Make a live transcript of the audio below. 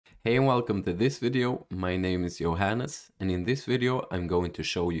Hey and welcome to this video. My name is Johannes, and in this video I'm going to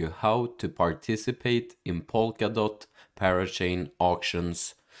show you how to participate in Polkadot Parachain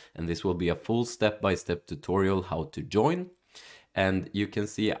auctions, and this will be a full step-by-step tutorial how to join. And you can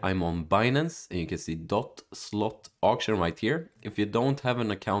see I'm on Binance, and you can see .slot auction right here. If you don't have an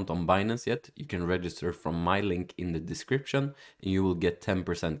account on Binance yet, you can register from my link in the description and you will get 10%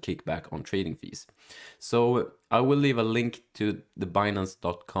 kickback on trading fees. So I will leave a link to the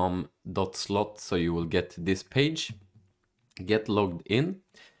binance.com.slot so you will get to this page, get logged in,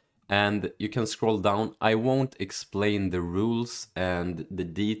 and you can scroll down. I won't explain the rules and the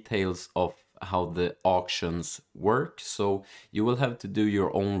details of how the auctions work, so you will have to do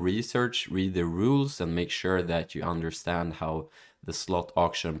your own research, read the rules, and make sure that you understand how the slot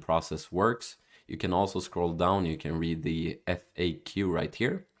auction process works. You can also scroll down, you can read the FAQ right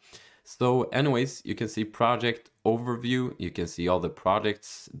here. So anyways, you can see project overview, you can see all the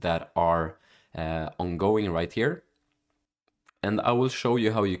projects that are ongoing right here. And I will show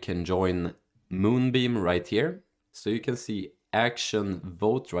you how you can join Moonbeam right here. So you can see action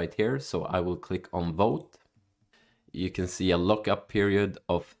vote right here. So I will click on vote. You can see a lockup period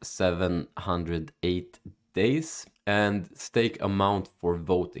of 708 days and stake amount for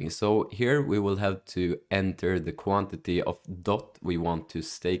voting. So here we will have to enter the quantity of DOT we want to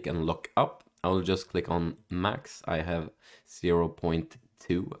stake and lock up. I will just click on max. I have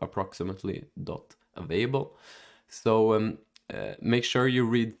 0.2 approximately DOT available. So make sure you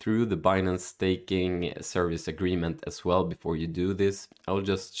read through the Binance staking service agreement as well before you do this. I will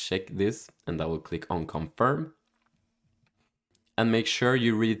just check this and I will click on confirm. And make sure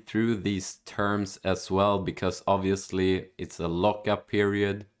you read through these terms as well, because obviously it's a lockup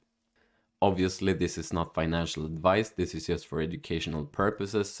period. Obviously this is not financial advice, this is just for educational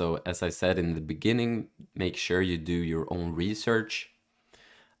purposes. So as I said in the beginning, make sure you do your own research.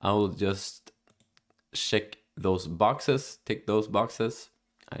 I will just check those boxes, tick those boxes.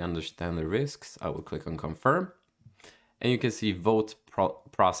 I understand the risks. I will click on confirm. And you can see vote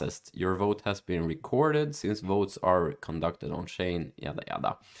processed. Your vote has been recorded since votes are conducted on chain, yada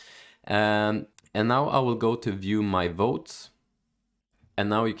yada. And now I will go to view my votes. And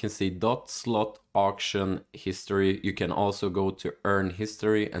now you can see .slot auction history. You can also go to earn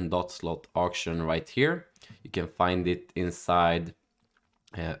history and .slot auction right here. You can find it inside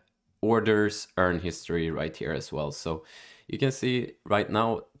orders, earn history right here as well. So you can see right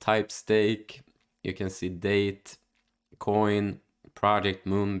now type stake, you can see date, coin, project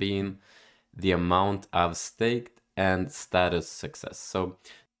Moonbeam, the amount I've staked, and status success.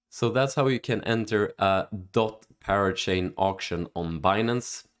 So that's how you can enter a Parachain auction on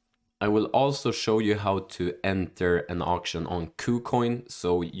Binance. I will also show you how to enter an auction on kucoin.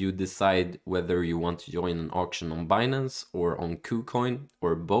 So you decide whether you want to join an auction on Binance or on kucoin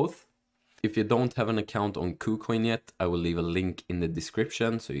or both. If you don't have an account on kucoin yet, I will leave a link in the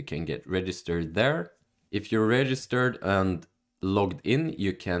description so you can get registered there. If you're registered and logged in,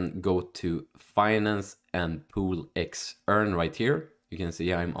 you can go to finance and pool X earn right here. You can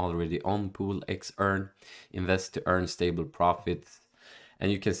see I'm already on pool X earn, invest to earn stable profits.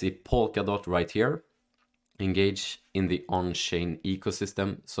 And you can see Polkadot right here, engage in the on-chain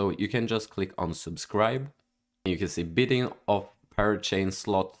ecosystem. So you can just click on subscribe. You can see bidding of Parachain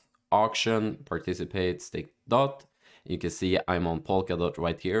slot auction, participate, stake DOT. You can see I'm on Polkadot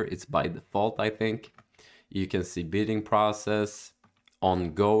right here. It's by default, I think. You can see bidding process,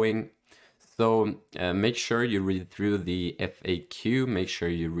 ongoing. So make sure you read through the FAQ. Make sure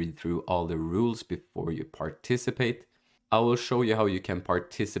you read through all the rules before you participate. I will show you how you can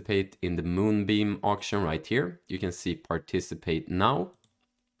participate in the Moonbeam auction right here. You can see participate now.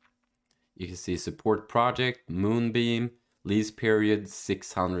 You can see support project, Moonbeam, lease period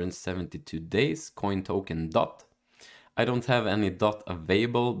 672 days, coin token DOT. I don't have any DOT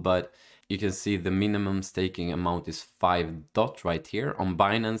available, but you can see the minimum staking amount is 5 DOT right here. On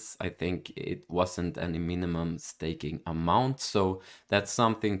Binance, I think it wasn't any minimum staking amount, so that's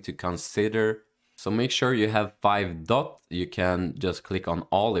something to consider. So make sure you have 5 DOT. You can just click on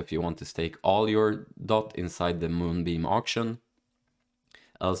all if you want to stake all your DOT inside the Moonbeam auction.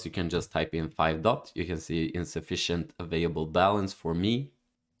 Else you can just type in 5 DOT. You can see insufficient available balance for me.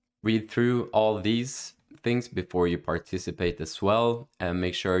 Read through all these things before you participate as well, and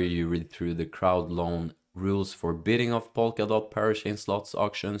make sure you read through the crowd loan rules for bidding of Polkadot Parachain slots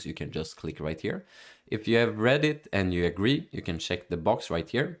auctions. You can just click right here. If you have read it and you agree, you can check the box right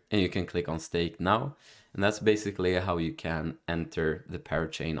here and you can click on stake now. And that's basically how you can enter the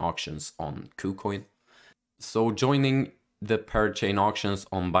Parachain auctions on kucoin. So joining the parachain auctions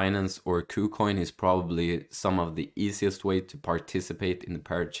on Binance or KuCoin is probably some of the easiest way to participate in the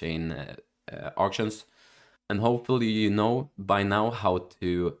parachain auctions. And hopefully you know by now how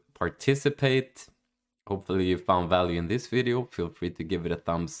to participate. Hopefully you found value in this video. Feel free to give it a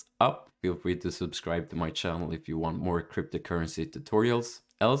thumbs up. Feel free to subscribe to my channel if you want more cryptocurrency tutorials.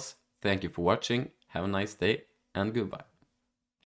 Else, thank you for watching. Have a nice day and goodbye.